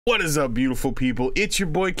What is up, beautiful people? It's your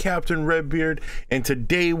boy Cap.RedBeard, and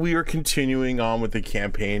today we are continuing on with the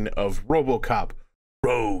campaign of RoboCop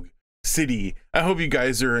Rogue City. I hope you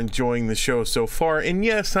guys are enjoying the show so far, and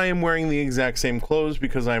yes, I am wearing the exact same clothes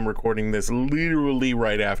because I'm recording this literally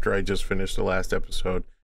right after I just finished the last episode.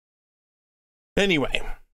 Anyway,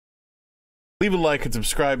 leave a like and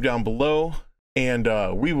subscribe down below, and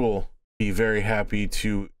we will be very happy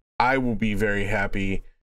to, I will be very happy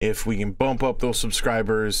if we can bump up those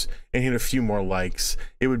subscribers and hit a few more likes.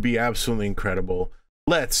 It would be absolutely incredible.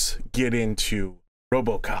 Let's get into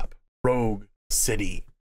RoboCop Rogue City.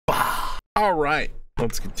 Bah! All right,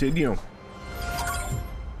 let's continue.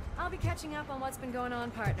 I'll be catching up on what's been going on,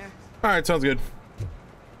 partner. All right, sounds good.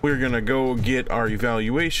 We're gonna go get our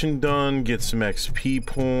evaluation done, get some XP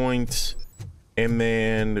points, and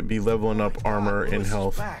then be leveling up armor and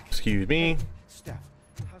health. Excuse me.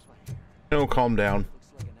 No, calm down.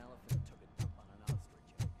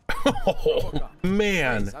 Oh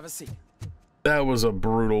man, that was a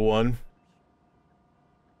brutal one.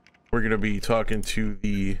 We're gonna be talking to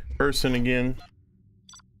the person again,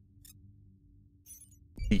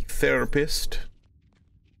 the therapist.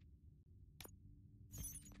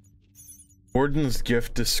 Warden's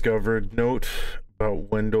gift discovered. Note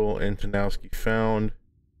about Wendell and Tanowski found.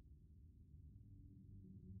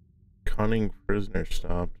 Cunning prisoner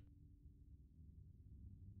stopped.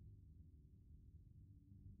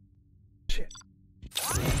 Shit.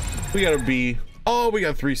 We gotta be. Oh, we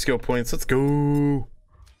got 3 skill points. Let's go.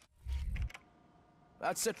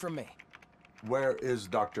 That's it from me. Where is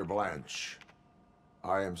Dr. Blanche?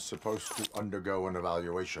 I am supposed to undergo an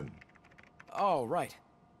evaluation. Oh, right.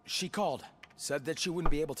 She called. Said that she wouldn't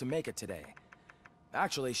be able to make it today.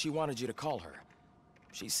 Actually, she wanted you to call her.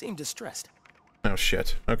 She seemed distressed. Oh,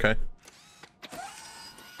 shit. Okay.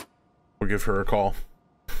 We'll give her a call.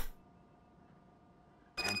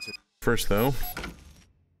 First, though,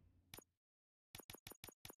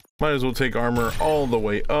 might as well take armor all the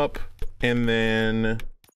way up, and then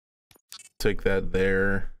take that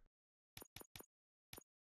there.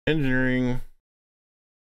 Engineering.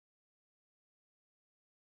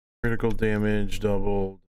 Critical damage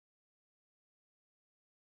doubled.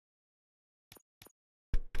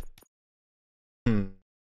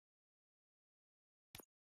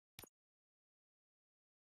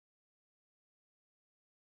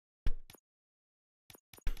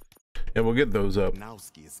 Yeah, we'll get those up.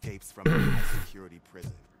 Tanowski escapes from a high-security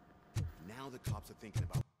prison. Now the cops are thinking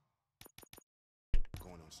about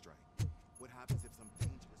going on strike. What happens if some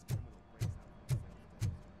dangerous criminal breaks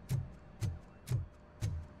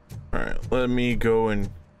out? All right, let me go and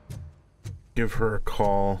give her a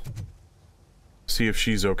call. See if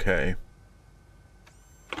she's okay.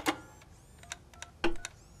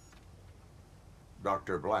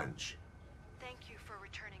 Dr. Blanche. Thank you for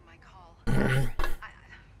returning my call.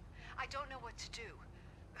 I don't know what to do.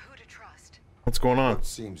 Who to trust? What's going on? What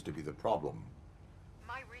seems to be the problem?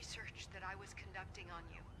 My research that I was conducting on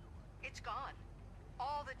you. It's gone.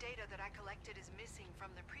 All the data that I collected is missing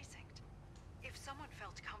from the precinct. If someone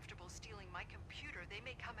felt comfortable stealing my computer, they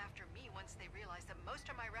may come after me once they realize that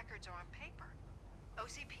most of my records are on paper.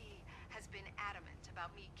 OCP has been adamant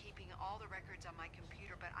about me keeping all the records on my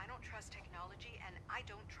computer, but I don't trust technology and I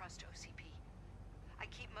don't trust OCP.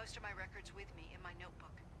 I keep most of my records with me in my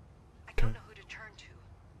notebook. I don't know who to turn to,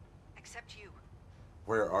 except you.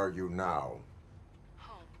 Where are you now?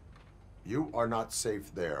 Home. You are not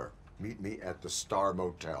safe there. Meet me at the Star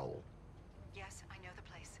Motel. Yes, I know the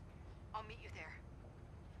place. I'll meet you there.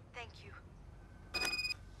 Thank you.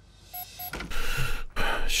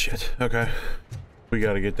 Shit. Okay. We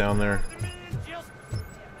gotta get down there.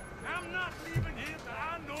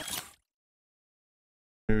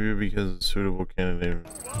 Maybe because it's a suitable candidate.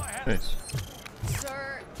 Nice.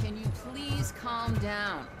 Sir, can you please calm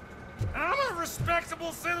down? I'm a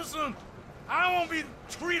respectable citizen. I won't be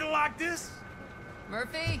treated like this.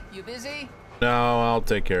 Murphy, you busy? No, I'll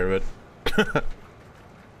take care of it.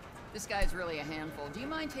 This guy's really a handful. Do you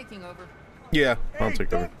mind taking over? Yeah, I'll Hey,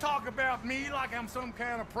 take over. don't talk about me like I'm some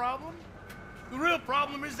kind of problem. The real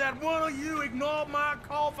problem is that one of you ignored my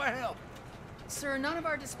call for help. Sir, none of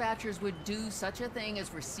our dispatchers would do such a thing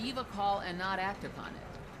as receive a call and not act upon it.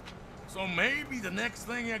 So maybe the next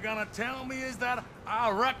thing you're gonna tell me is that I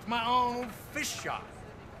wrecked my own fish shop.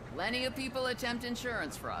 Plenty of people attempt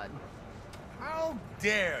insurance fraud. How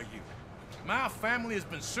dare you? My family has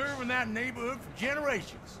been serving that neighborhood for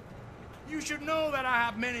generations. You should know that I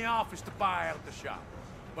have many offers to buy out the shop.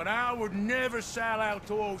 But I would never sell out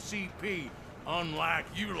to OCP, unlike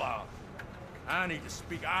you lot. I need to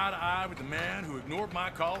speak eye to eye with the man who ignored my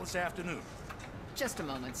call this afternoon. Just a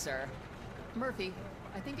moment, sir. Murphy,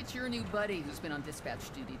 I think it's your new buddy who's been on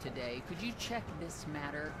dispatch duty today. Could you check this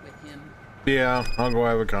matter with him? Yeah, I'll go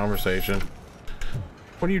have a conversation.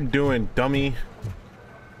 What are you doing, dummy?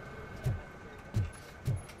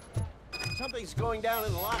 Something's going down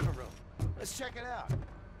in the locker room. Let's check it out.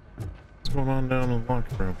 What's going on down in the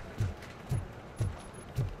locker room?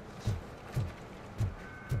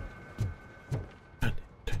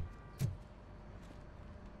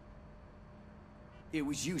 It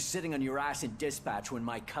was you sitting on your ass in dispatch when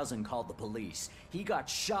my cousin called the police. He got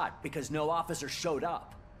shot because no officer showed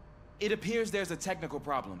up. It appears there's a technical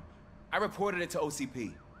problem. I reported it to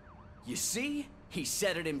OCP. You see? He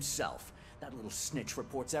said it himself. That little snitch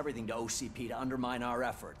reports everything to OCP to undermine our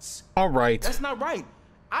efforts. All right. That's not right.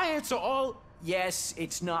 I answer all... Yes,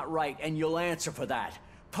 it's not right, and you'll answer for that.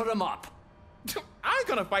 Put him up. I ain't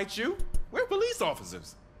gonna fight you. We're police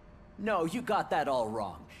officers. No, you got that all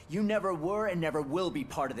wrong. You never were and never will be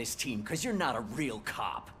part of this team, because you're not a real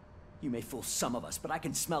cop. You may fool some of us, but I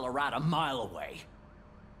can smell a rat a mile away.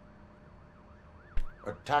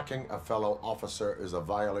 Attacking a fellow officer is a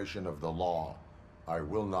violation of the law. I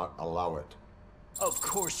will not allow it. Of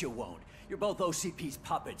course you won't. You're both OCP's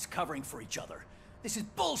puppets covering for each other. This is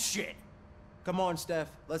bullshit! Come on, Steph.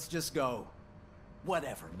 Let's just go.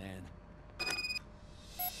 Whatever, man.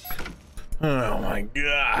 Oh my Your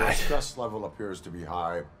god. stress level appears to be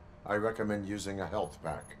high. I recommend using a health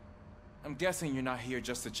pack. I'm guessing you're not here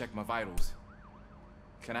just to check my vitals.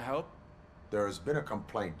 Can I help? There has been a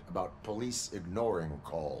complaint about police ignoring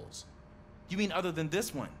calls. You mean other than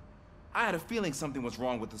this one? I had a feeling something was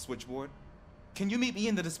wrong with the switchboard. Can you meet me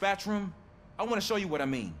in the dispatch room? I want to show you what I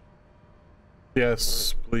mean.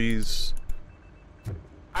 Yes, please.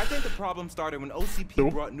 I think the problem started when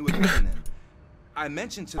OCP brought new equipment in. I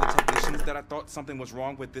mentioned to the technicians that I thought something was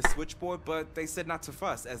wrong with this switchboard, but they said not to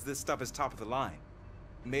fuss, as this stuff is top of the line.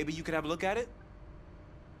 Maybe you could have a look at it?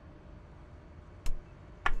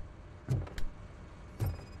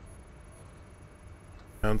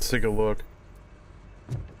 Let's take a look.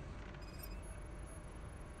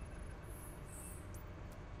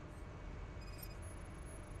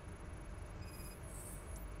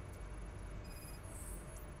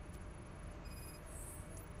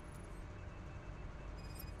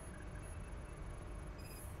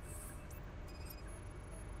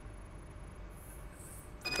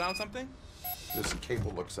 You found something? This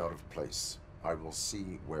cable looks out of place. I will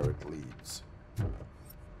see where it leads.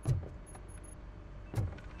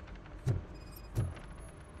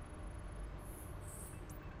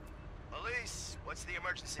 Police, what's the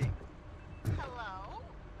emergency? Hello?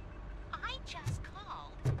 I just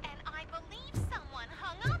called, and I believe someone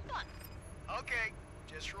hung up on... Okay,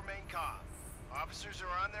 just remain calm. Officers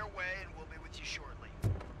are on their way, and we'll be with you shortly.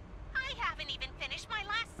 I haven't even finished my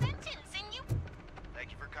last sentence, and you...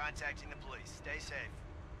 Thank you for contacting the police. Stay safe.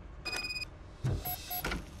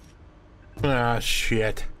 Ah,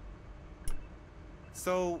 shit.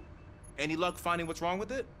 So, any luck finding what's wrong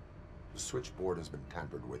with it? The switchboard has been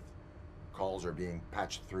tampered with. Calls are being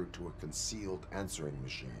patched through to a concealed answering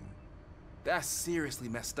machine. That's seriously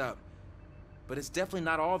messed up. But it's definitely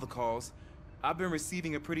not all the calls. I've been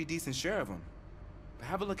receiving a pretty decent share of them. But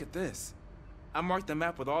have a look at this. I marked the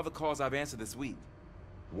map with all the calls I've answered this week.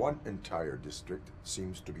 One entire district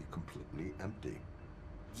seems to be completely empty.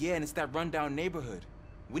 Yeah, and it's that rundown neighborhood.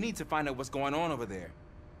 We need to find out what's going on over there.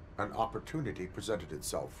 An opportunity presented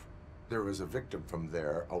itself. There is a victim from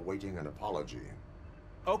there awaiting an apology.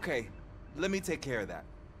 Okay, let me take care of that.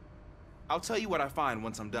 I'll tell you what I find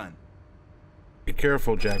once I'm done. Be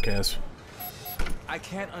careful, jackass. I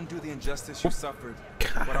can't undo the injustice you suffered,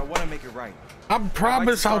 but I want to make it right. I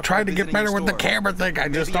promise I'll try to get better with the camera thing. I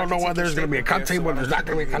just don't know whether there's going to be a cutscene, whether there's not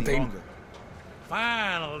going to be a cutscene.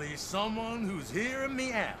 Finally, someone who's hearing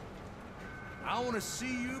me out. I want to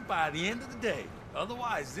see you by the end of the day.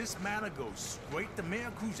 Otherwise, this matter goes straight to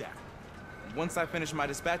Mayor Kuzak. Once I finish my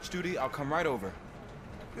dispatch duty, I'll come right over.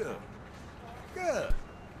 Good. Good.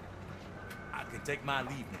 I can take my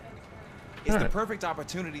leave now. It's the perfect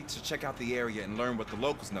opportunity to check out the area and learn what the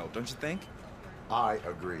locals know, don't you think? I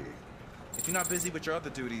agree. If you're not busy with your other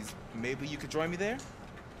duties, maybe you could join me there?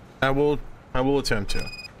 I will attempt to.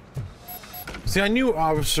 See, I knew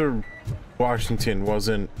Officer Washington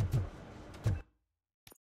wasn't...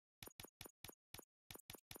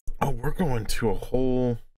 Oh, we're going to a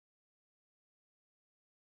whole...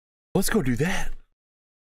 Let's go do that.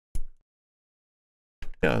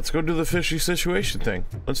 Yeah, let's go do the fishy situation thing.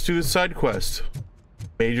 Let's do the side quest.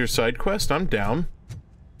 Major side quest, I'm down.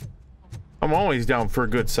 I'm always down for a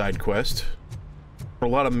good side quest. For a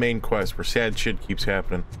lot of main quests where sad shit keeps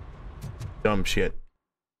happening. Dumb shit.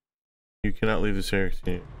 You cannot leave this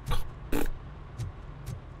area.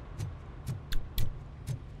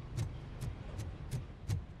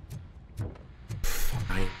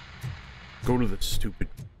 go to the stupid.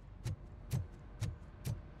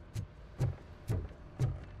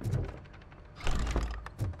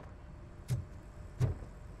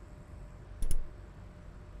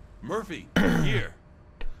 Murphy, here.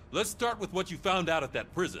 Let's start with what you found out at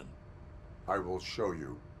that prison. I will show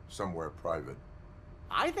you somewhere private.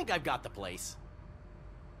 I think I've got the place.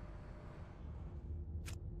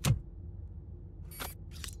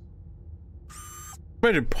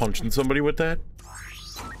 Imagine punching somebody with that.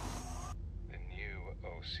 The new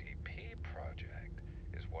OCP project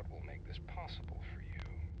is what will make this possible for you.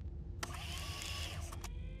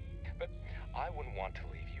 But I wouldn't want to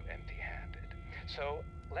leave you empty-handed. So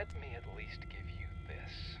let me at least give you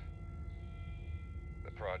this.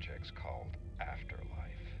 The project's called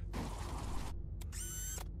Afterlife.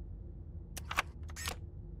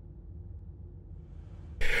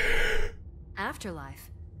 Afterlife?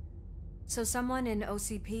 So someone in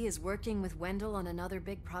OCP is working with Wendell on another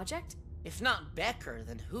big project? If not Becker,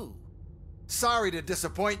 then who? Sorry to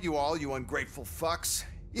disappoint you all, you ungrateful fucks.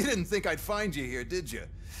 You didn't think I'd find you here, did you?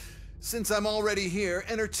 Since I'm already here,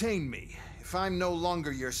 entertain me. If I'm no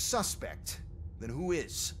longer your suspect, then who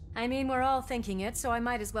is? I mean, we're all thinking it, so I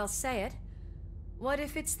might as well say it. What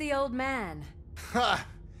if it's the old man? Ha!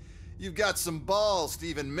 You've got some balls to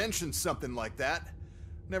even mention something like that.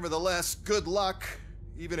 Nevertheless, good luck.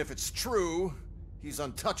 Even if it's true, he's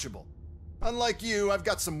untouchable. Unlike you, I've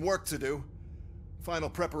got some work to do. Final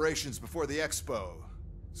preparations before the expo.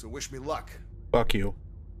 So wish me luck. Fuck you.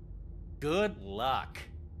 Good luck.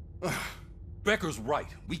 Becker's right.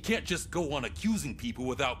 We can't just go on accusing people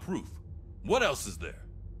without proof. What else is there?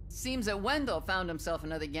 Seems that Wendell found himself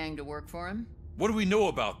another gang to work for him. What do we know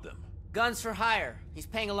about them? Guns for hire. He's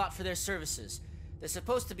paying a lot for their services. They're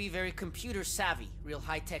supposed to be very computer savvy, real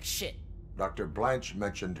high-tech shit. Dr. Blanche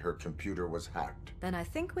mentioned her computer was hacked. Then I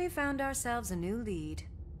think we found ourselves a new lead.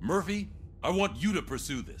 Murphy, I want you to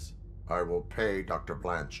pursue this. I will pay Dr.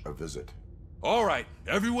 Blanche a visit. All right,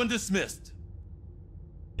 everyone dismissed.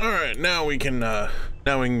 All right, now we can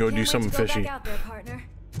go do something fishy. Back out there, partner.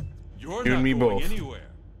 You're you not and me going both. anywhere.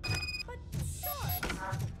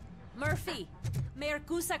 Murphy, Mayor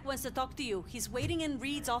Cusack wants to talk to you. He's waiting in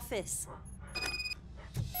Reed's office.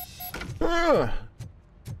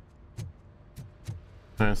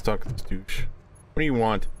 Let's talk to this douche. What do you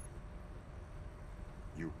want?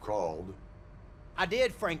 You called? I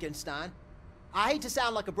did, Frankenstein. I hate to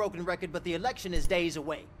sound like a broken record, but the election is days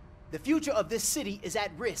away. The future of this city is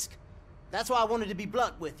at risk. That's why I wanted to be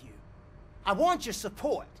blunt with you. I want your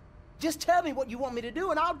support. Just tell me what you want me to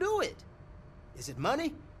do and I'll do it. Is it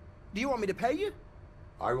money? Do you want me to pay you?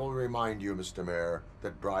 I will remind you, Mr. Mayor,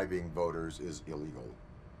 that bribing voters is illegal.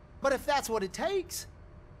 But if that's what it takes,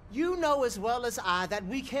 you know as well as I that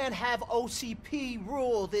we can't have OCP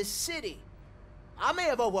rule this city. I may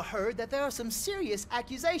have overheard that there are some serious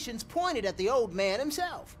accusations pointed at the old man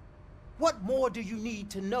himself. What more do you need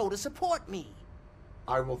to know to support me?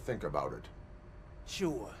 I will think about it.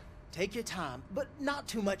 Sure. Take your time, but not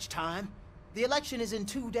too much time. The election is in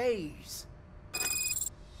 2 days.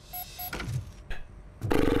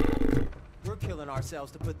 We're killing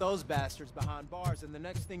ourselves to put those bastards behind bars, and the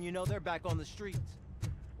next thing you know, they're back on the streets.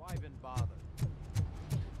 Why even bother?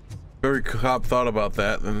 If every cop thought about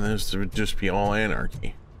that, then this would just be all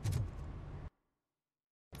anarchy.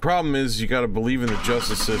 The problem is you gotta believe in the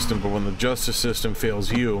justice system, but when the justice system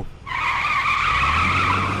fails you...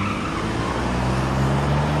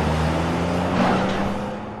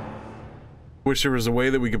 Wish there was a way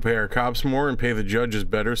that we could pay our cops more and pay the judges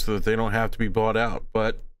better so that they don't have to be bought out,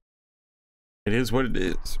 but it is what it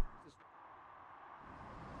is.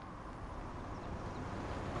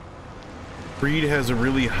 Reed has a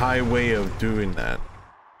really high way of doing that,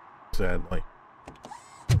 sadly.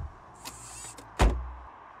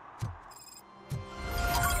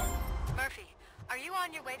 Murphy, are you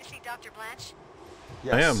on your way to see Dr. Blanche?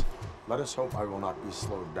 Yes. I am. Let us hope I will not be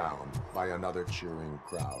slowed down by another cheering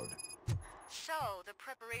crowd. So, the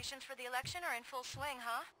preparations for the election are in full swing,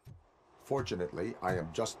 huh? Fortunately, I am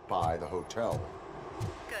just by the hotel.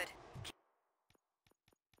 Good.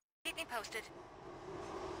 Keep me posted.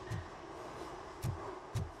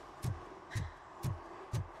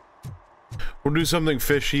 We'll do something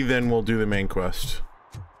fishy, then we'll do the main quest.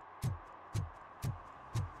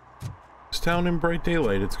 This town in bright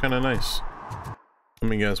daylight, it's kind of nice. Let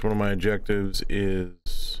me guess, one of my objectives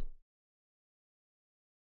is...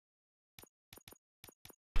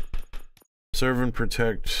 Serve and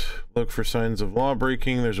protect, look for signs of law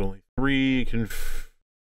breaking. There's only 3.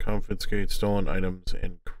 Confiscate stolen items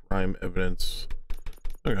and crime evidence.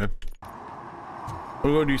 Okay.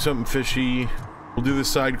 We'll go do something fishy. We'll do the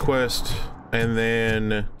side quest, and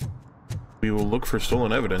then we will look for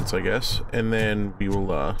stolen evidence, I guess, and then we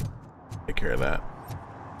will take care of that.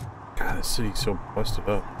 God, this city's so busted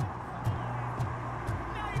up.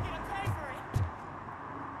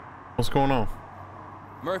 What's going on?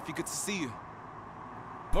 Murphy, good to see you.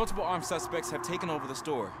 Multiple armed suspects have taken over the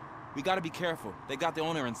store. We gotta be careful. They got the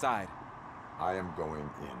owner inside. I am going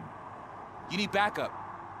in. You need backup.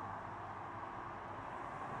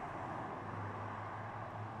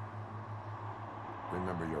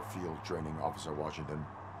 Remember your field training, Officer Washington.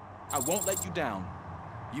 I won't let you down.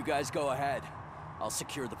 You guys go ahead. I'll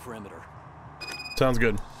secure the perimeter. Sounds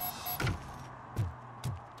good.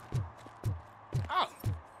 Oh,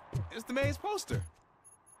 it's the mayor's poster.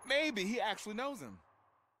 Maybe he actually knows him.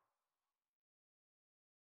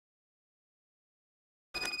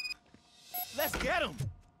 Let's get him!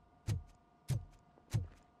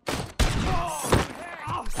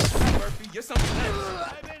 Oh, Murphy, you're something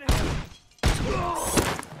else. I'm in here.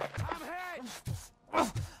 I'm hit!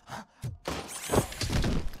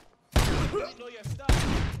 You know your stuff.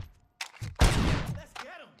 Let's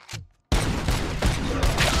get him!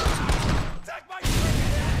 Take my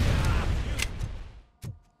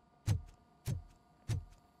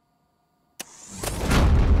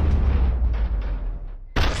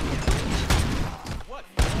What?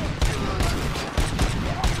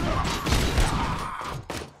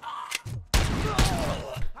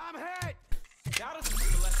 I'm hit! That'll teach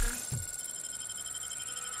you a lesson.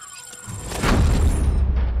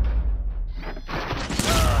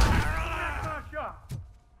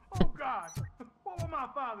 Oh God! What will my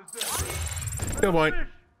father say? Good point.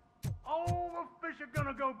 Oh, the fish are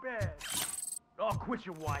gonna go bad. Oh, quit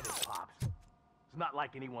your whining, Pops. It's not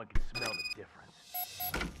like anyone can smell the difference.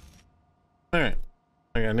 Alright.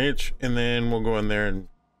 I got an itch, and then we'll go in there and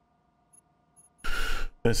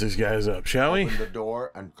mess these guys up, shall we? Open the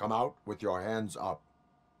door and come out with your hands up.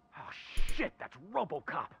 Oh, shit, that's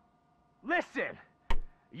RoboCop. Listen,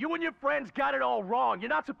 you and your friends got it all wrong. You're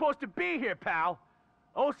not supposed to be here, pal.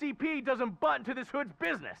 OCP doesn't butt into this hood's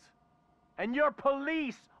business. And you're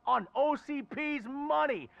police on OCP's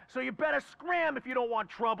money, so you better scram if you don't want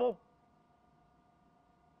trouble.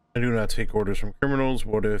 I do not take orders from criminals.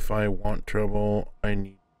 What if I want trouble? I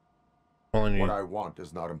need... All I need... What I want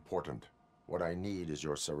is not important. What I need is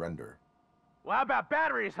your surrender. Well, how about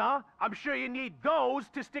batteries, huh? I'm sure you need those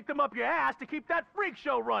to stick them up your ass to keep that freak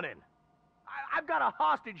show running. I've got a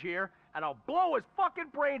hostage here, and I'll blow his fucking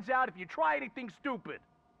brains out if you try anything stupid.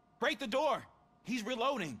 Break the door. He's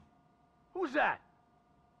reloading. Who's that?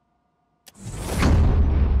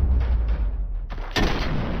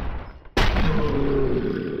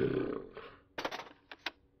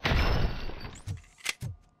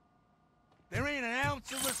 There ain't an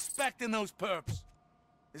ounce of respect in those perps.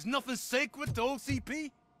 There's nothing sacred to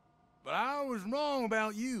OCP. But I was wrong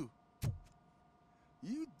about you.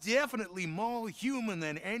 You definitely more human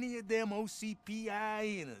than any of them OCP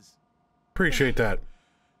hyenas. Appreciate that.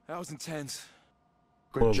 That was intense.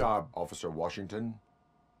 Good job, Officer Washington.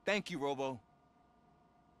 Thank you, Robo.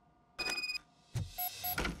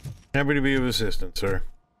 Happy to be of assistance, sir.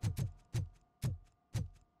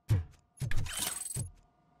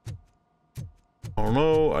 Oh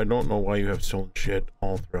no, I don't know why you have stolen shit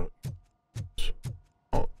all throughout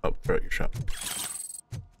your shop.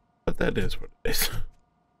 But that is what it is.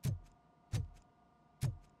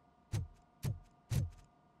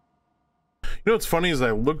 You know what's funny is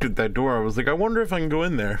I looked at that door, I was like, I wonder if I can go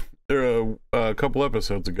in there. There a couple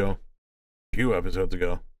episodes ago. A few episodes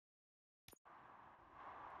ago.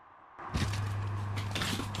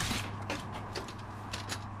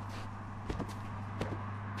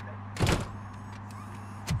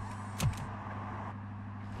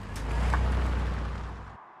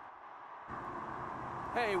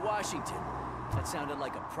 Hey, Washington. That sounded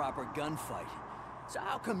like a proper gunfight. So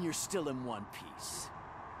how come you're still in one piece?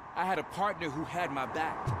 I had a partner who had my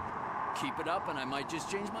back. Keep it up and I might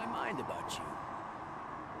just change my mind about you.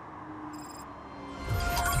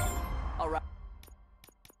 All right.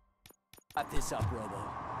 Wrap this up, Robo.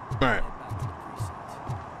 All right.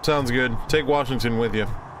 Sounds good. Take Washington with you.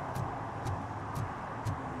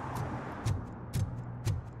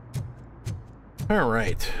 All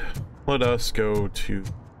right. Let us go to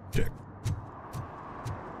check.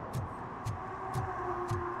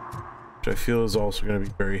 Which I feel is also going to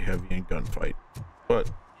be very heavy in gunfight.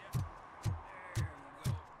 But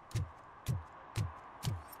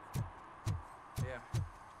yeah.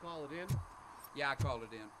 Call it in? Yeah, I called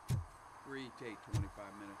it in. 3 take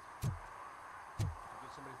 25 minutes.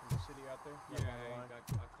 Get somebody from the city out there? Yeah,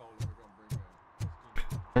 I called them. They're gonna bring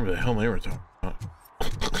whatever the hell they were talking about.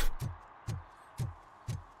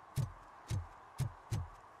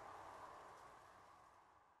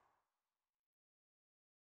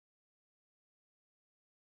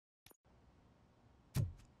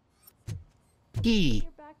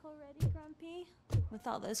 You're back already, Grumpy? With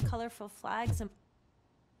all those colorful flags and...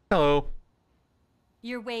 Hello.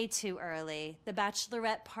 You're way too early. The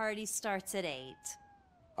bachelorette party starts at 8.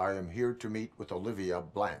 I am here to meet with Olivia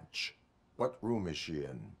Blanche. What room is she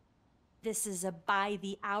in? This is a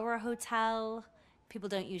by-the-hour hotel. People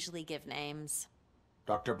don't usually give names.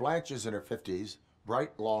 Dr. Blanche is in her 50s,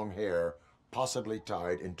 bright long hair, possibly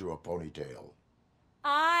tied into a ponytail.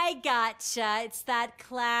 I gotcha. It's that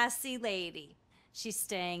classy lady. She's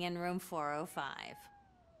staying in room 405.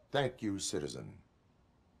 Thank you, citizen.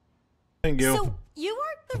 Thank you. So, you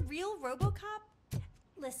aren't the real RoboCop?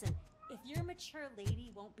 Listen, if your mature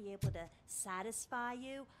lady won't be able to satisfy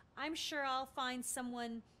you, I'm sure I'll find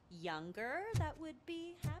someone younger that would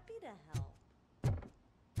be happy to help.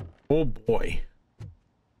 Oh boy.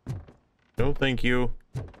 No, thank you.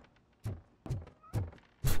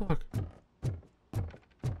 Fuck.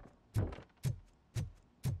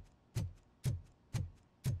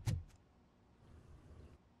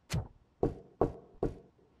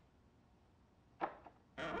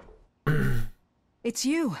 It's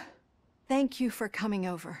you. Thank you for coming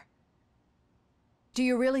over. Do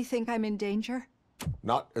you really think I'm in danger?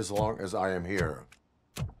 Not as long as I am here.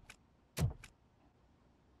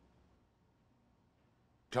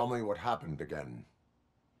 Tell me what happened again.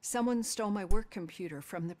 Someone stole my work computer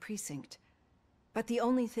from the precinct. But the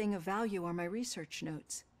only thing of value are my research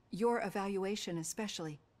notes. Your evaluation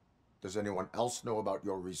especially. Does anyone else know about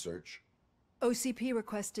your research? OCP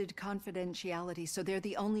requested confidentiality, so they're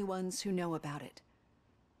the only ones who know about it.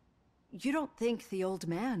 You don't think the old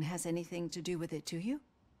man has anything to do with it, do you?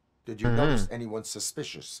 Did you notice anyone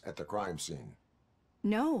suspicious at the crime scene?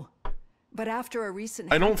 No. But after a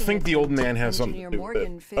recent I don't think the old man has something to do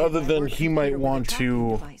with it, other than he might want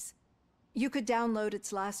to... You could download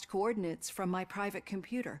its last coordinates from my private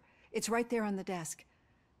computer. It's right there on the desk.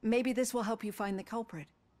 Maybe this will help you find the culprit.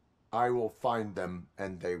 I will find them,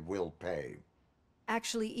 and they will pay.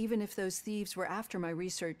 Actually, even if those thieves were after my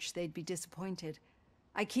research, they'd be disappointed.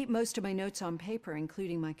 I keep most of my notes on paper,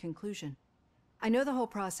 including my conclusion. I know the whole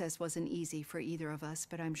process wasn't easy for either of us,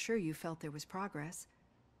 but I'm sure you felt there was progress.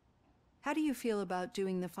 How do you feel about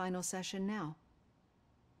doing the final session now?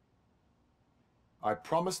 I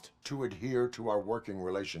promised to adhere to our working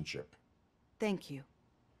relationship. Thank you.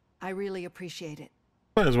 I really appreciate it.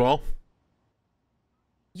 Might as well.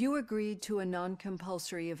 You agreed to a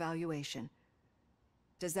non-compulsory evaluation.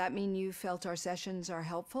 Does that mean you felt our sessions are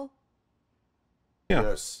helpful? Yeah.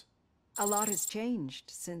 Yes. A lot has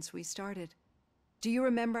changed since we started. Do you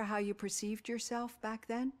remember how you perceived yourself back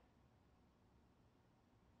then?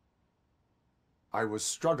 I was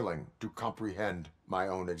struggling to comprehend my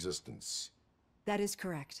own existence. That is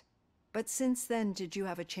correct. But since then, did you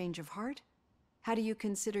have a change of heart? How do you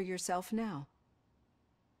consider yourself now?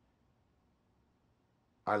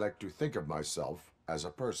 I like to think of myself as a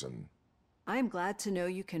person. I'm glad to know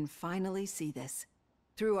you can finally see this.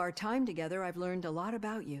 Through our time together, I've learned a lot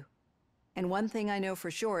about you. And one thing I know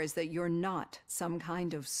for sure is that you're not some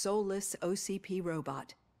kind of soulless OCP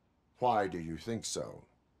robot. Why do you think so?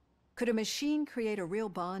 Could a machine create a real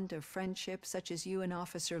bond of friendship such as you and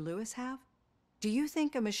Officer Lewis have? Do you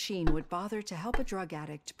think a machine would bother to help a drug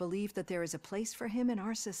addict believe that there is a place for him in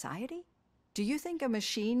our society? Do you think a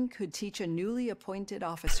machine could teach a newly appointed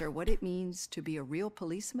officer what it means to be a real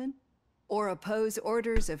policeman? Or oppose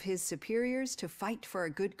orders of his superiors to fight for a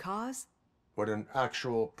good cause? Would an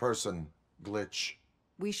actual person glitch?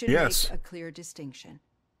 We should make a clear distinction.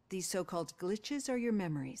 These so-called glitches are your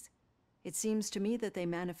memories. It seems to me that they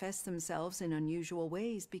manifest themselves in unusual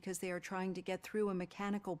ways because they are trying to get through a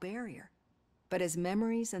mechanical barrier. But as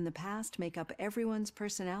memories in the past make up everyone's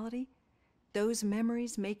personality, those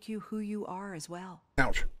memories make you who you are as well.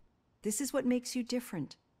 Ouch. This is what makes you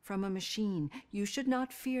different from a machine. You should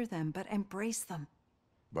not fear them, but embrace them.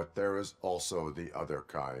 But there is also the other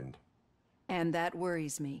kind. And that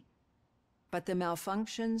worries me. But the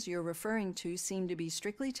malfunctions you're referring to seem to be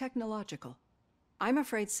strictly technological. I'm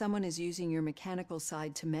afraid someone is using your mechanical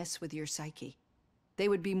side to mess with your psyche. They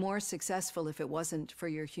would be more successful if it wasn't for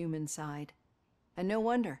your human side. And no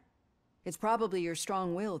wonder. It's probably your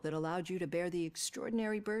strong will that allowed you to bear the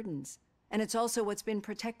extraordinary burdens. And it's also what's been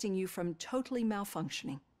protecting you from totally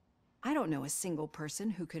malfunctioning. I don't know a single person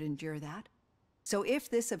who could endure that. So if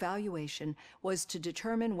this evaluation was to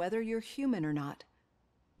determine whether you're human or not,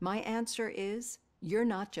 my answer is, you're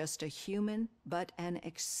not just a human, but an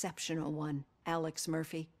exceptional one, Alex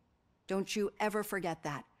Murphy. Don't you ever forget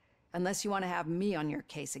that, unless you want to have me on your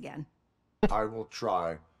case again. I will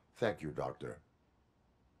try. Thank you, Doctor.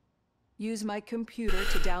 Use my computer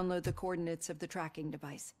to download the coordinates of the tracking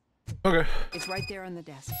device. Okay. It's right there on the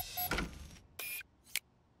desk.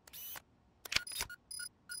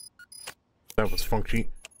 That was funky.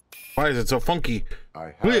 Why is it so funky?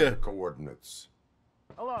 I have the coordinates.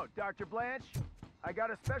 Hello, Dr. Blanche. I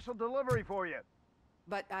got a special delivery for you.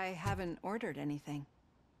 But I haven't ordered anything.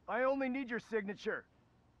 I only need your signature.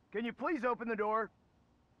 Can you please open the door?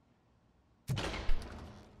 Can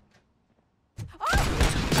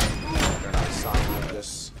I sign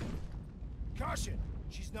this? Caution!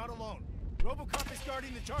 She's not alone. RoboCop is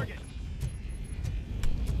guarding the target.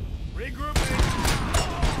 Regrouping!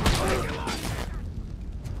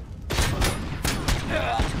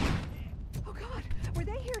 Oh God, were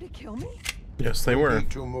they here to kill me? Yes, they were. Need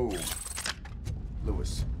to move.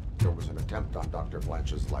 Lewis, there was an attempt on Dr.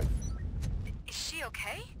 Blanche's life. Is she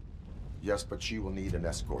okay? Yes, but she will need an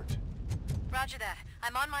escort. Roger that.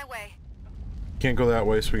 I'm on my way. Can't go that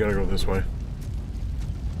way, so we gotta go this way.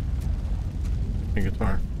 Hey,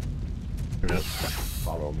 guitar. Look at that.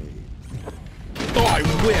 Follow me. Oh, I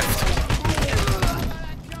whiffed!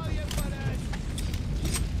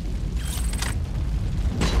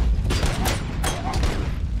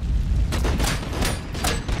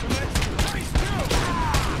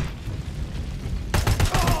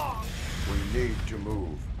 We need to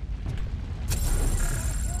move.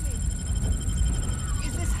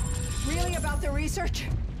 Is this really about the research?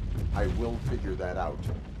 I will figure that out.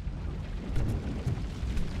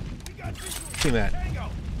 See that.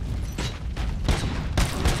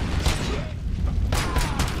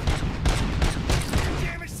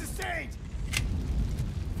 Damage sustained!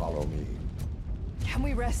 Follow me. Can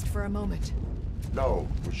we rest for a moment? No,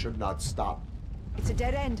 we should not stop. It's a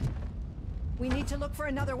dead end. We need to look for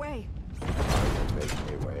another way. I will make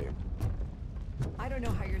a way. I don't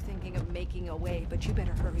know how you're thinking of making a way, but you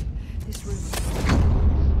better hurry. This room...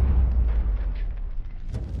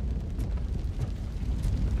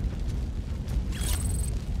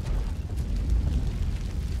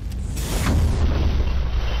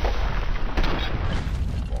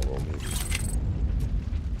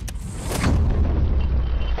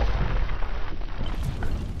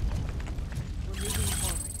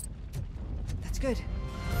 Good.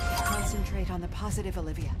 Concentrate on the positive,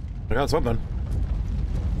 Olivia. I got something.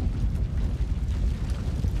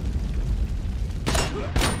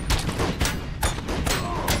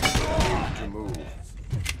 To move.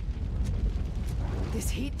 This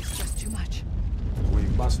heat is just too much. We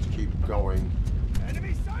must keep going.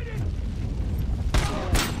 Enemy sighted!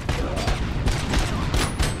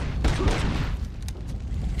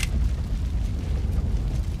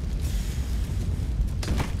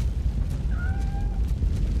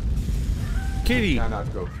 Kitty! We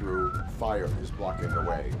cannot go through. Fire is blocking the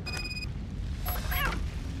way.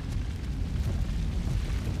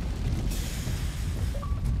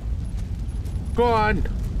 Go on!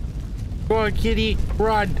 Go on, kitty!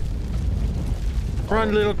 Run!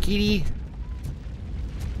 Run, little kitty!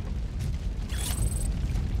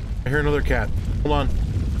 I hear another cat. Hold on.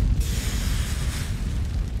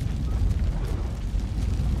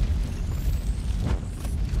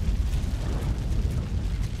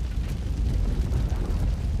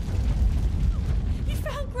 You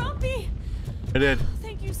found Grumpy! I did.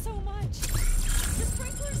 Thank you so much. The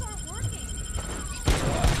sprinklers aren't working.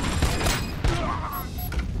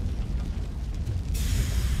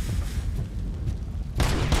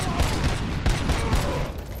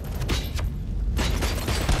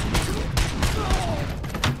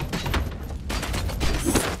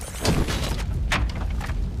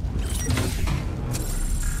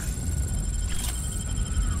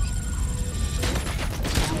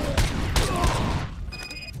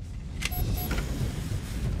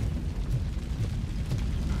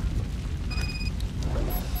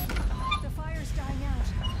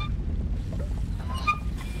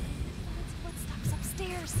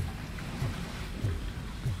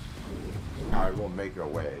 I will make a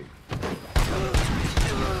way.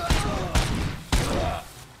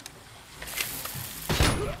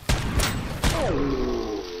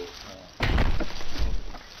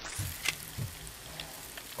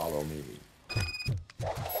 Follow me.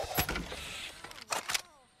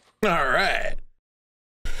 All right.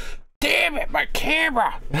 Damn it, my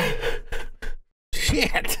camera!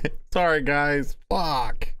 Shit! Sorry, guys.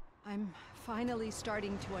 Fuck. I'm finally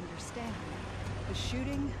starting to understand. The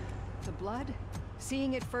shooting, the blood,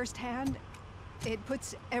 seeing it firsthand, it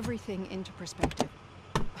puts everything into perspective.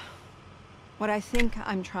 What I think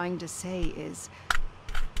I'm trying to say is,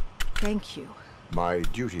 thank you. My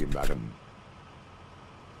duty, madam.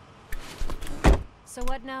 So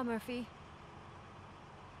what now, Murphy?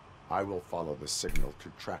 I will follow the signal to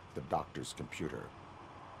track the doctor's computer.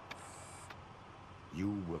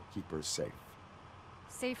 You will keep her safe.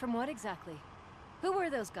 Safe from what exactly? Who were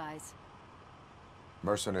those guys?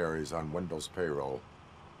 Mercenaries on Wendell's payroll.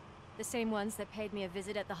 The same ones that paid me a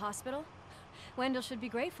visit at the hospital? Wendell should be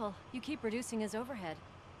grateful. You keep reducing his overhead.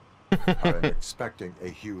 I'm expecting a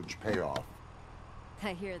huge payoff.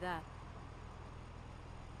 I hear that.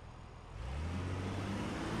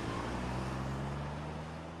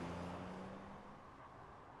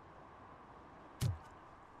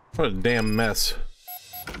 What a damn mess.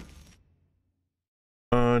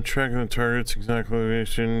 Tracking the target's exact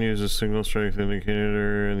location. Use a signal strength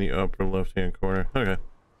indicator in the upper left-hand corner. Okay.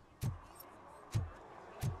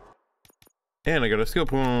 And I got a skill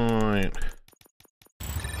point.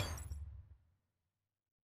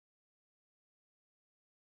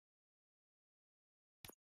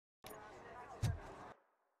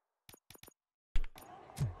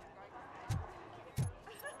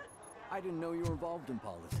 I didn't know you were involved in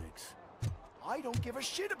politics. I don't give a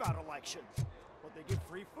shit about elections, but they get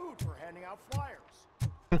free food for handing out flyers.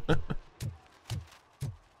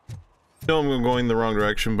 No, I'm going the wrong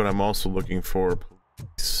direction, but I'm also looking for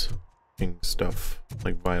police stuff,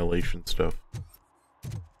 like violation stuff.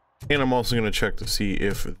 And I'm also going to check to see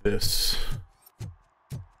if this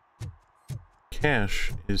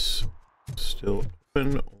cache is still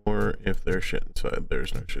open or if there's shit inside.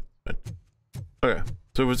 There's no shit inside. Okay,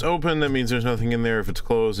 so if it's open, that means there's nothing in there. If it's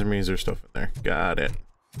closed, it means there's stuff in there. Got it.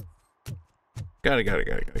 Got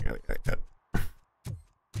it.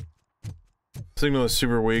 Signal is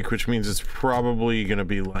super weak, which means it's probably gonna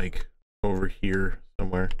be like over here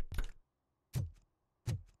somewhere.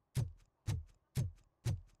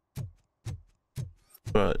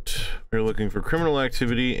 But we're looking for criminal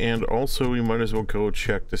activity, and also we might as well go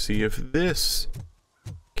check to see if this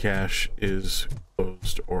cache is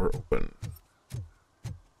closed or open.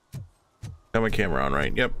 Got my camera on,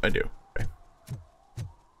 right? Yep, I do. Okay.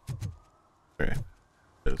 Okay.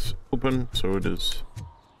 It's open, so it is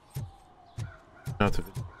not the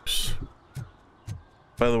videos.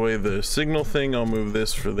 By the way, the signal thing, I'll move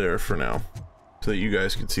this for there for now, so that you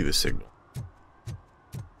guys can see the signal.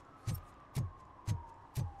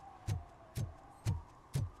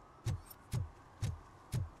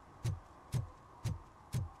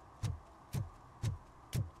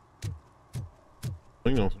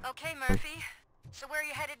 Signal. Okay, Murphy. So where are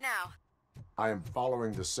you headed now? I am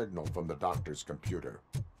following the signal from the doctor's computer.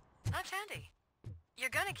 That's handy. You're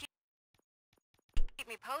gonna keep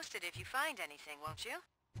me posted if you find anything, won't you?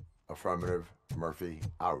 Affirmative. Murphy,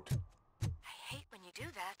 out. I hate when you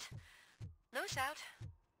do that. Loose out.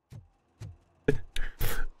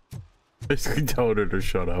 Basically told her to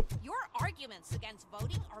shut up. Your arguments against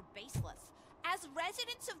voting are baseless. As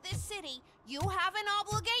residents of this city, you have an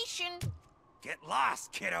obligation. Get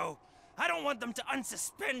lost, kiddo. I don't want them to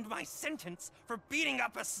unsuspend my sentence for beating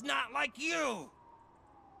up a snot like you.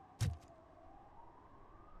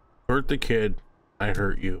 Hurt the kid, I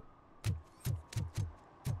hurt you.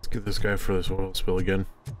 Let's get this guy for this oil spill again.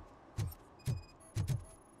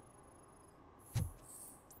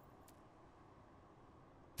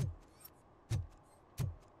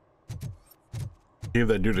 Gave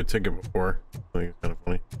that dude a ticket before. I think it's kind of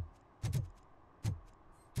funny.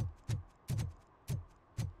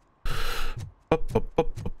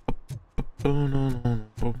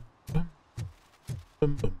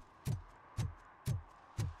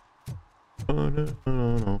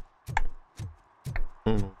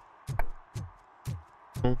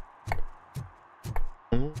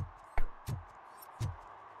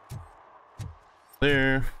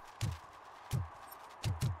 There.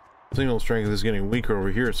 Signal strength is getting weaker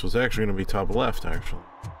over here, so it's actually going to be top left, actually.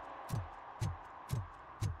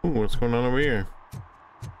 Ooh, what's going on over here?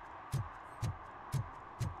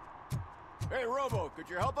 Hey, Robo, could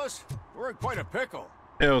you help us? We're in quite a pickle.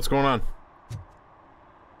 Yeah, what's going on?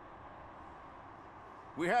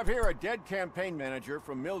 We have here a dead campaign manager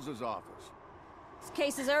from Mills's office. This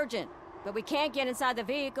case is urgent, but we can't get inside the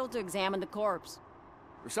vehicle to examine the corpse.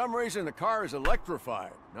 For some reason, the car is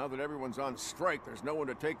electrified. Now that everyone's on strike, there's no one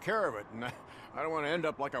to take care of it, and I don't want to end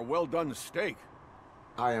up like a well-done steak.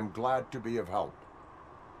 I am glad to be of help.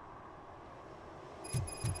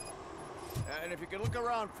 And if you could look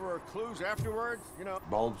around for clues afterwards, you know...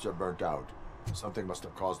 Bulbs are burnt out. Something must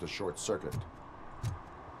have caused a short circuit.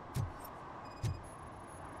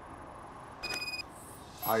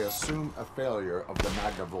 I assume a failure of the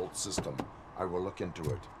Magnavolt system. I will look into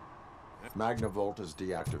it. Magnavolt is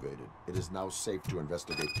deactivated. It is now safe to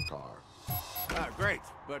investigate the car. Ah, great.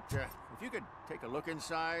 But if you could take a look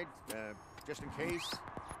inside, just in case.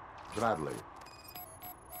 Gladly.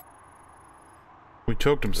 We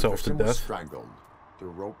choked himself to The victim was death. strangled. The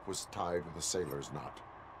rope was tied with a sailor's knot.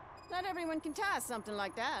 Not everyone can tie something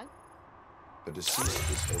like that. The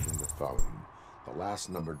deceased is holding the phone. The last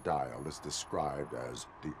number dialed is described as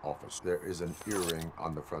the office. There is an earring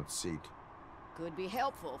on the front seat. Could be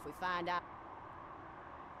helpful if we find out.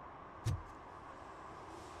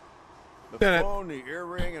 The phone, the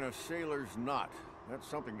earring, and a sailor's knot. That's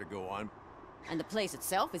something to go on. And the place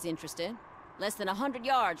itself is interesting. Less than 100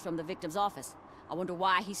 yards from the victim's office. I wonder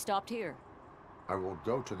why he stopped here. I will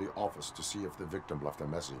go to the office to see if the victim left a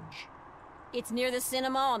message. It's near the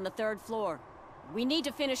cinema on the 3rd floor. We need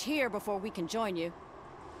to finish here before we can join you.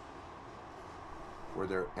 Were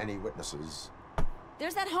there any witnesses?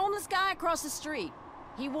 There's that homeless guy across the street.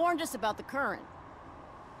 He warned us about the current.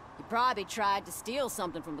 He probably tried to steal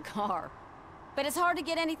something from the car. But it's hard to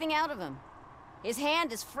get anything out of him. His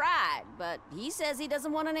hand is fried, but he says he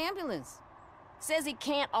doesn't want an ambulance. Says he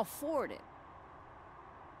can't afford it.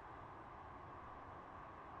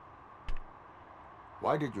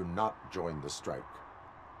 Why did you not join the strike?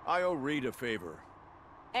 I owe Reed a favor.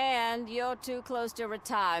 And you're too close to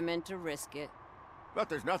retirement to risk it. But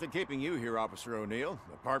there's nothing keeping you here, Officer O'Neill,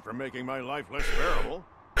 apart from making my life less bearable.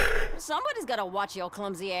 Somebody's gotta watch your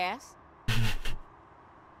clumsy ass.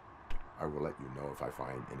 I will let you know if I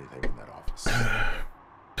find anything in that office.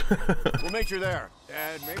 We'll meet you there,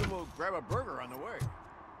 and maybe we'll grab a burger on the way.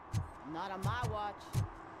 Not on my watch.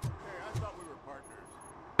 Hey, I thought we were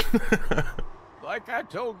partners. Like I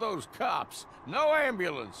told those cops, no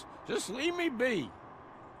ambulance. Just leave me be.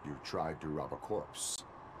 You tried to rob a corpse.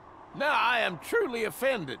 Now I am truly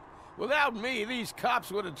offended. Without me, these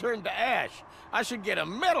cops would have turned to ash. I should get a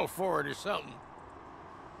medal for it or something.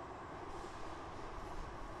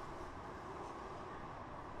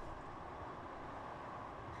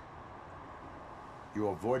 You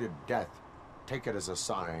avoided death. Take it as a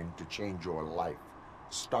sign to change your life.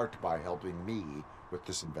 Start by helping me with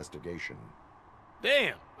this investigation.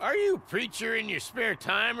 Damn, are you a preacher in your spare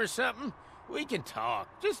time or something? We can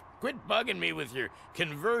talk. Just quit bugging me with your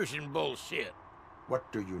conversion bullshit.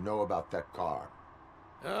 What do you know about that car?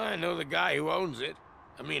 I know the guy who owns it.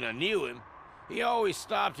 I mean, I knew him. He always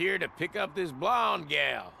stopped here to pick up this blonde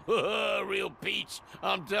gal. Real peach,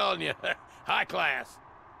 I'm telling you. High class.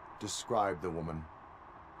 Describe the woman.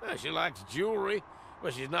 Well, she likes jewelry,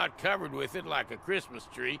 but she's not covered with it like a Christmas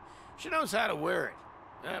tree. She knows how to wear it.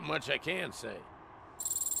 That much I can say.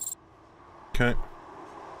 Okay.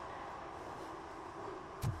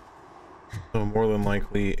 So more than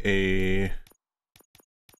likely a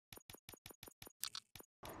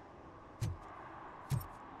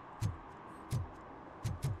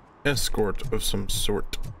escort of some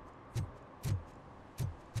sort.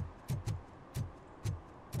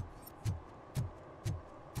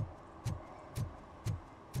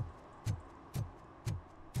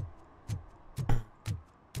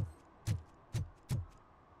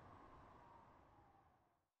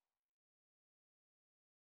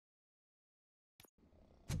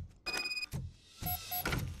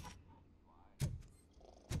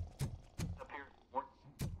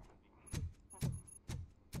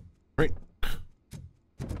 Right.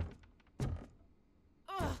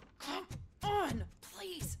 Ugh, come on,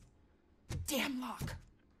 please. Damn lock.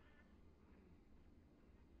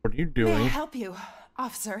 What are you May I doing? help you,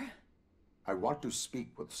 officer? I want to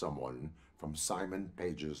speak with someone from Simon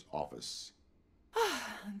Page's office.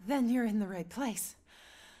 Then you're in the right place.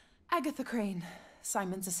 Agatha Crane,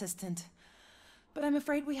 Simon's assistant. But I'm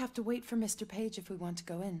afraid we have to wait for Mr. Page if we want to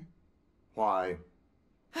go in. Why?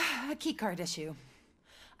 A keycard issue.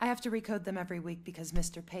 I have to recode them every week because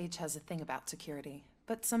Mr. Page has a thing about security.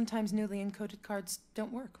 But sometimes newly encoded cards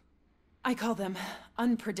don't work. I call them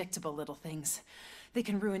unpredictable little things. They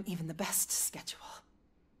can ruin even the best schedule.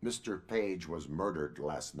 Mr. Page was murdered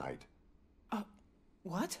last night.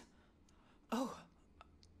 What? Oh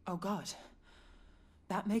God.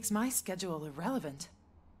 That makes my schedule irrelevant.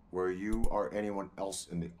 Were you or anyone else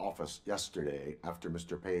in the office yesterday after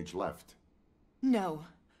Mr. Page left? No.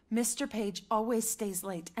 Mr. Page always stays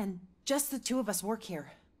late, and just the two of us work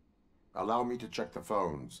here. Allow me to check the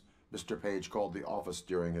phones. Mr. Page called the office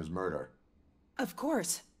during his murder. Of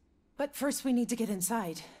course. But first we need to get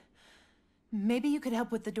inside. Maybe you could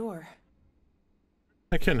help with the door.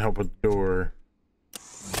 I can help with the door.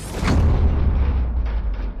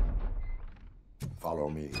 Follow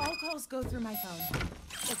me. All calls go through my phone.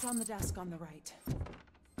 It's on the desk on the right.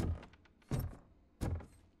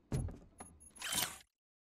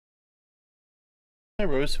 Hi,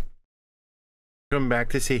 Rose. Come back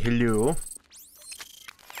to say hello.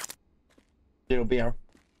 Little bear.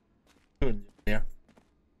 Good bear.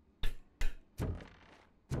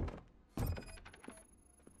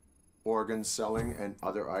 Organ selling and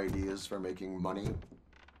other ideas for making money?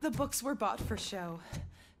 The books were bought for show.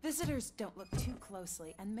 Visitors don't look too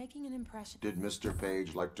closely, and making an impression... Did Mr.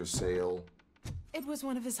 Page like to sail? It was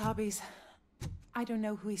one of his hobbies. I don't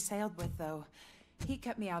know who he sailed with, though. He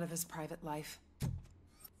kept me out of his private life.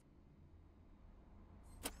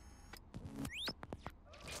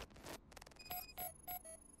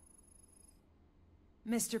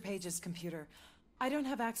 Mr. Page's computer. I don't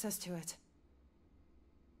have access to it.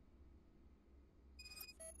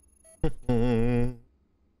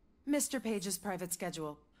 Mr. Page's private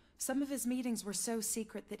schedule. Some of his meetings were so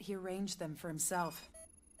secret that he arranged them for himself.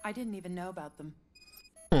 I didn't even know about them.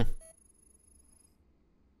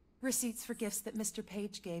 Receipts for gifts that Mr.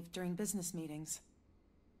 Page gave during business meetings.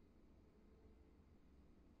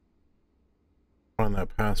 On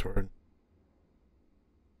that password.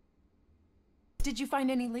 Did you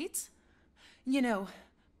find any leads? You know,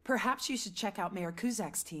 perhaps you should check out Mayor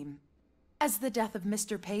Kuzak's team, as the death of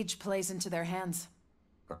Mr. Page plays into their hands.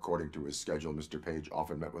 According to his schedule, Mr. Page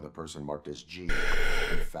often met with a person marked as G.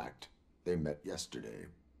 In fact, they met yesterday.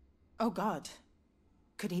 Oh, God.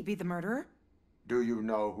 Could he be the murderer? Do you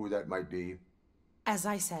know who that might be? As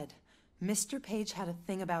I said, Mr. Page had a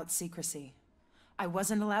thing about secrecy. I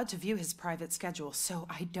wasn't allowed to view his private schedule, so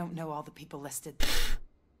I don't know all the people listed.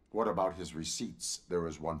 What about his receipts? There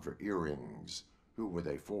was one for earrings. Who were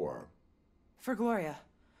they for? For Gloria.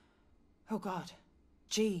 Oh, God.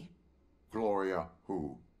 G. Gloria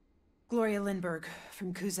who? Gloria Lindbergh,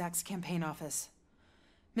 from Kuzak's campaign office.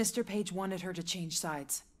 Mr. Page wanted her to change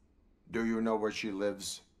sides. Do you know where she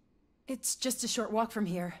lives? It's just a short walk from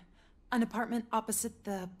here. An apartment opposite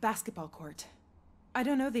the basketball court. I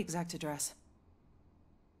don't know the exact address.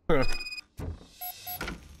 I'm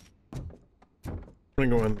gonna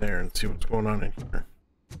go in there and see what's going on in here.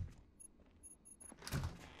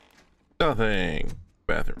 Nothing.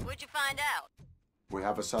 Bathroom. What'd you find out? We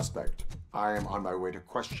have a suspect. I am on my way to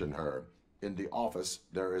question her. In the office,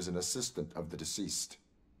 there is an assistant of the deceased.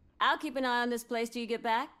 I'll keep an eye on this place till you get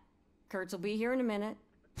back. Kurtz will be here in a minute.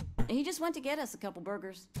 He just went to get us a couple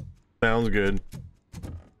burgers. Sounds good.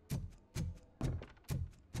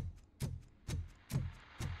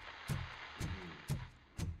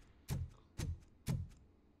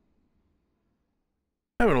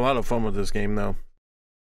 Having a lot of fun with this game, though.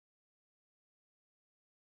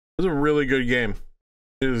 It's a really good game.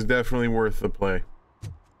 It is definitely worth the play.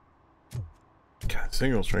 God,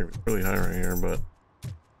 single strength is really high right here, but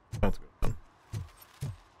that's good fun.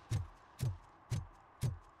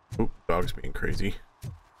 Oop, dog's being crazy.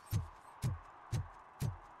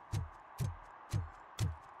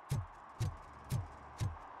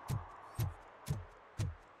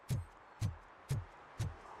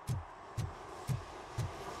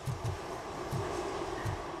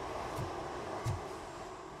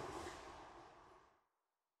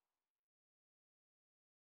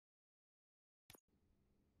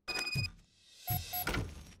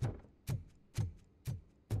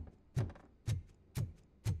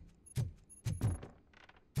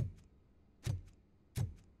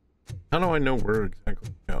 How do I know where exactly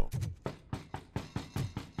to go?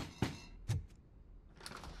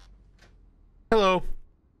 Hello.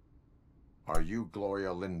 Are you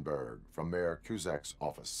Gloria Lindbergh from Mayor Kuzak's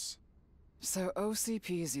office? So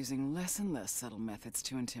OCP is using less and less subtle methods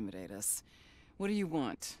to intimidate us. What do you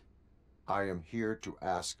want? I am here to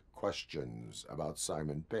ask questions about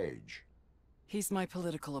Simon Page. He's my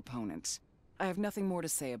political opponent. I have nothing more to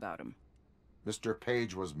say about him. Mr.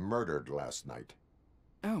 Page was murdered last night.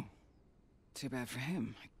 Oh. Too bad for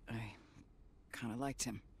him. I kind of liked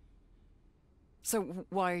him. So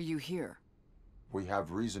why are you here? We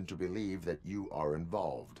have reason to believe that you are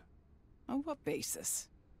involved. On what basis?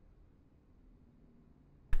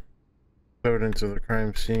 Evidence of the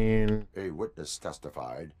crime scene. A witness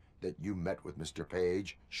testified that you met with Mr.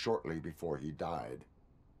 Page shortly before he died.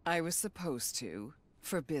 I was supposed to,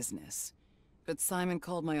 for business. But Simon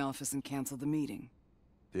called my office and canceled the meeting.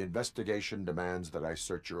 The investigation demands that I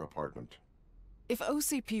search your apartment. If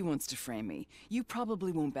OCP wants to frame me, you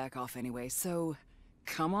probably won't back off anyway, so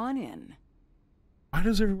come on in. Why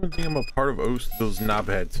does everyone think I'm a part of those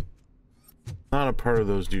knobheads? Not a part of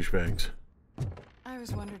those douchebags. I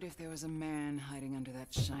always wondered if there was a man hiding under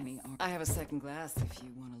that shiny armor. I have a second glass if you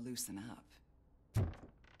want to loosen up.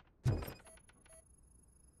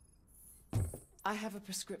 I have a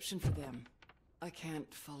prescription for them. I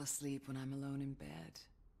can't fall asleep when I'm alone in bed.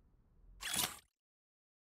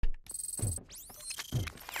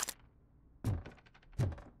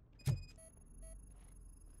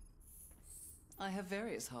 I have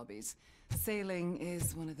various hobbies. Sailing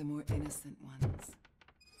is one of the more innocent ones.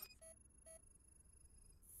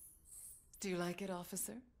 Do you like it,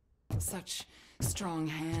 officer? Such strong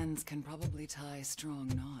hands can probably tie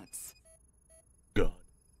strong knots. God.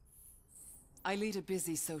 I lead a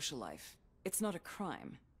busy social life. It's not a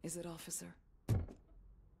crime, is it, officer?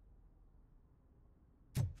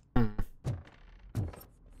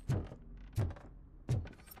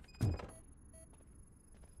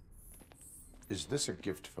 Is this a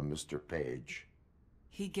gift from Mr. Page?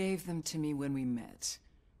 He gave them to me when we met.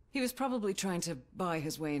 He was probably trying to buy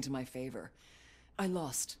his way into my favor. I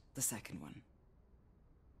lost the second one.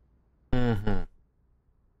 Mm-hmm.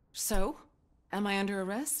 So, am I under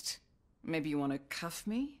arrest? Maybe you want to cuff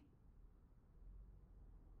me?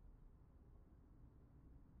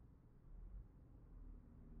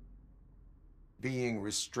 Being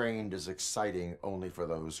restrained is exciting only for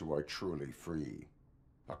those who are truly free.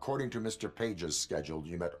 According to Mr. Page's schedule,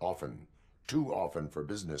 you met often. Too often for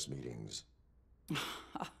business meetings.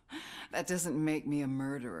 That doesn't make me a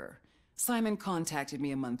murderer. Simon contacted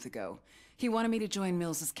me a month ago. He wanted me to join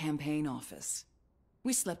Mills's campaign office.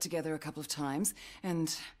 We slept together a couple of times,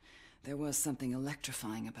 and there was something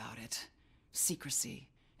electrifying about it. Secrecy,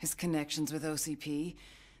 his connections with OCP,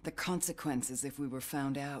 the consequences if we were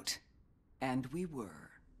found out. And we were.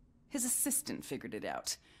 His assistant figured it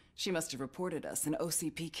out. She must have reported us, and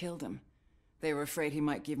OCP killed him. They were afraid he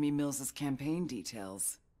might give me Mills's campaign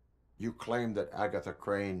details. You claim that Agatha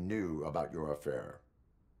Crane knew about your affair.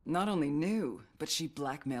 Not only knew, but she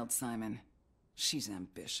blackmailed Simon. She's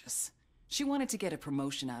ambitious. She wanted to get a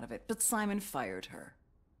promotion out of it, but Simon fired her.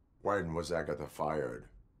 When was Agatha fired?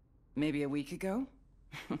 Maybe a week ago?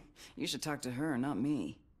 You should talk to her, not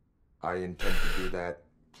me. I intend to do that.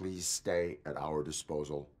 Please stay at our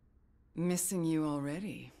disposal. Missing you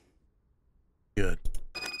already. Good.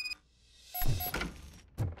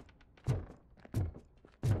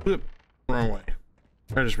 Oop, wrong way.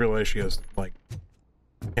 I just realized she has, like,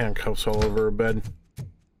 handcuffs all over her bed.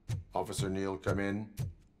 Officer Neal, come in.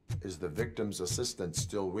 Is the victim's assistant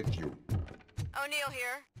still with you? O'Neill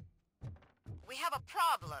here. We have a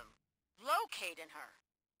problem locating her,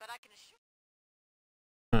 but I can assure.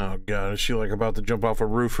 Oh god, is she like about to jump off a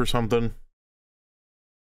roof or something?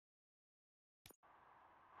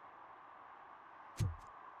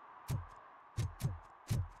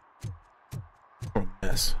 What a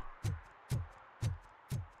mess.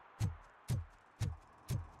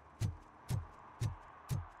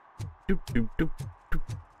 Doop doop doop doop.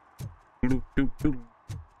 Doop doop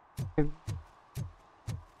doop.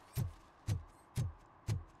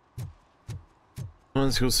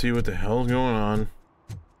 Let's go see what the hell's going on.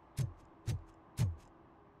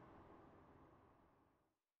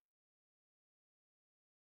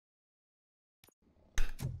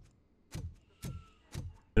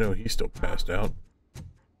 I know he's still passed out.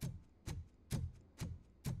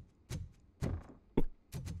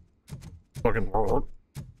 Fucking.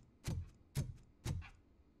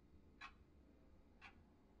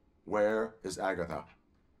 Where is Agatha?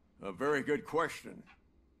 A very good question.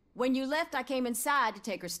 When you left, I came inside to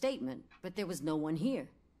take her statement, but there was no one here.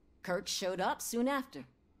 Kurt showed up soon after.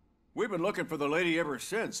 We've been looking for the lady ever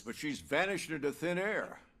since, but she's vanished into thin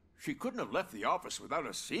air. She couldn't have left the office without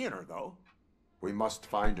us seeing her, though. We must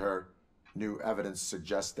find her. New evidence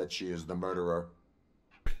suggests that she is the murderer.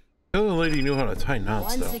 The other lady knew how to tie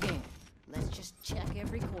knots, Once though. again, let's just check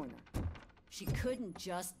every corner. She couldn't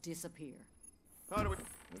just disappear. How do we...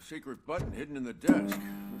 A secret button hidden in the desk.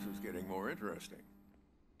 This is getting more interesting.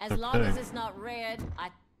 As long as it's not red,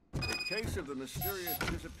 The case of the mysterious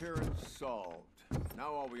disappearance solved.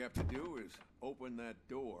 Now all we have to do is open that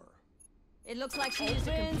door. It looks like she used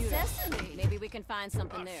a computer. Sesame. Maybe we can find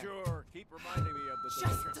something there. Sure. Keep reminding me of the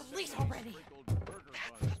Just delete already.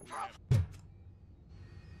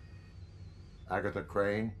 Agatha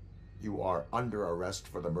Crane, you are under arrest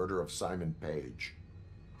for the murder of Simon Page.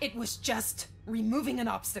 It was just removing an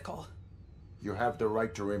obstacle. You have the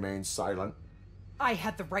right to remain silent. I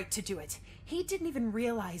had the right to do it. He didn't even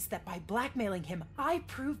realize that by blackmailing him, I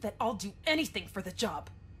proved that I'll do anything for the job.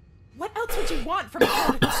 What else would you want from a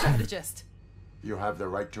political strategist? You have the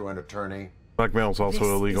right to an attorney. Blackmail's also This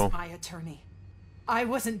illegal. is my attorney. I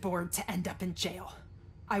wasn't born to end up in jail.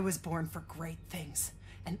 I was born for great things,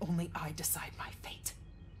 and only I decide my fate.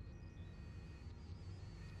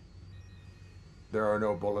 There are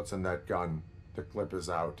no bullets in that gun. The clip is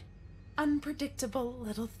out. Unpredictable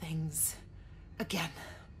little things. Again,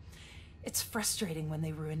 it's frustrating when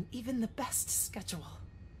they ruin even the best schedule.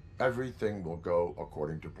 Everything will go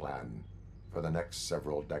according to plan for the next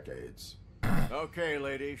several decades. Okay,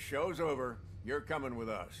 lady, show's over. You're coming with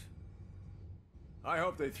us. I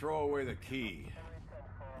hope they throw away the key.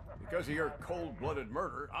 Because of your cold-blooded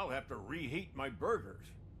murder, I'll have to reheat my burgers.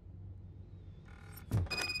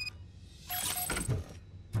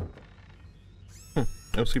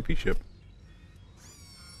 OCP ship.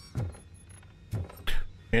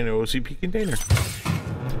 And an OCP container.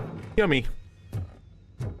 Yummy.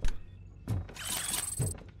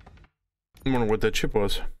 I wonder what that chip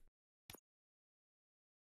was.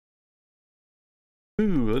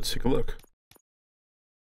 Ooh, let's take a look.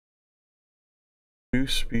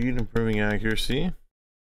 Boost speed, improving accuracy.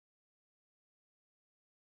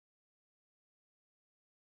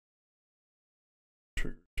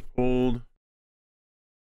 Triggers pulled.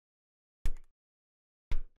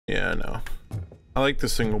 Yeah, no. I like the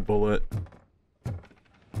single bullet.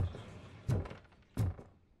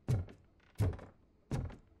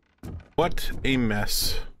 What a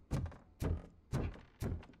mess.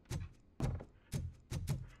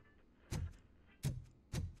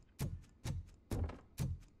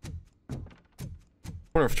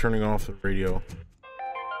 I wonder if turning off the radio.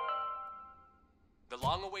 The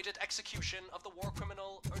long-awaited execution of the war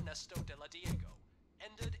criminal Ernesto de la Diego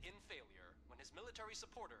ended in failure when his military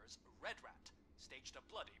supporters, Red Rat, staged a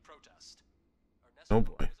bloody protest. Ernesto Oh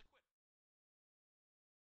boy.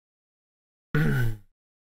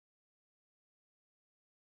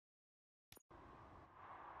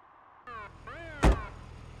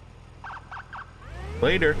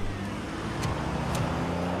 Later.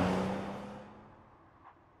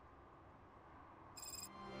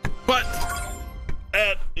 But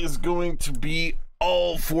that is going to be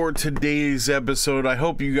all for today's episode. I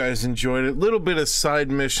hope you guys enjoyed it. Little bit of side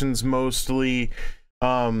missions mostly.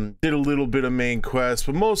 Did a little bit of main quest,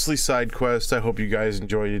 but mostly side quests. I hope you guys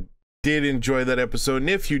did enjoy that episode. And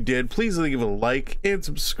if you did, please leave a like and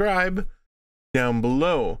subscribe down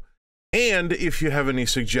below. And if you have any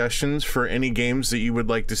suggestions for any games that you would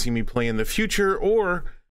like to see me play in the future or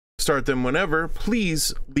start them whenever,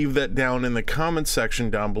 please leave that down in the comments section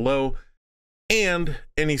down below. And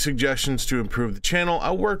any suggestions to improve the channel.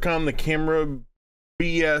 I'll work on the camera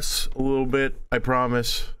BS a little bit. I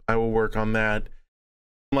promise I will work on that.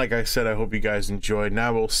 Like I said, I hope you guys enjoyed. And I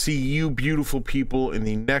will see you beautiful people in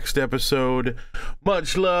the next episode.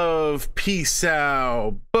 Much love. Peace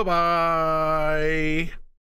out. Bye-bye.